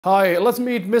Hi, let's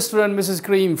meet Mr. and Mrs.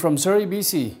 Cream from Surrey,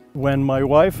 BC. When my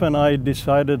wife and I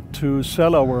decided to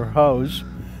sell our house,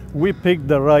 we picked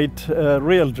the right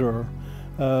realtor,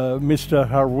 Mr.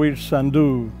 Harveer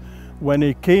Sandhu. When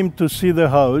he came to see the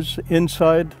house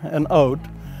inside and out,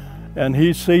 and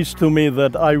he says to me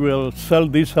that I will sell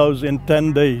this house in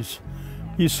 10 days.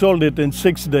 He sold it in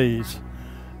 6 days.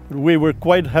 We were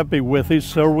quite happy with his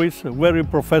service, a very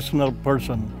professional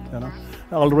person.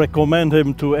 I'll recommend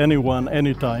him to anyone,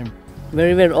 anytime.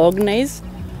 Very well organized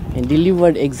and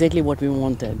delivered exactly what we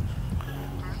wanted.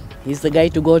 He's the guy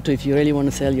to go to if you really want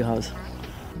to sell your house.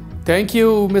 Thank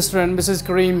you, Mr. and Mrs.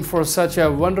 Kareem, for such a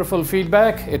wonderful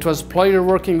feedback. It was a pleasure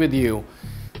working with you.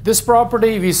 This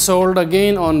property we sold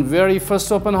again on very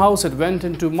first open house. It went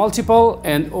into multiple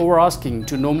and over asking.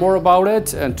 To know more about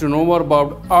it and to know more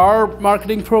about our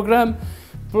marketing program,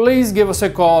 please give us a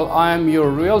call. I am your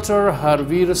realtor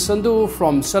Harveer Sandhu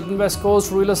from Sutton West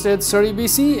Coast Real Estate, Surrey,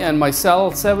 BC, and my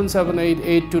cell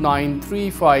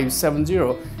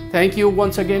 778-829-3570. Thank you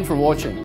once again for watching.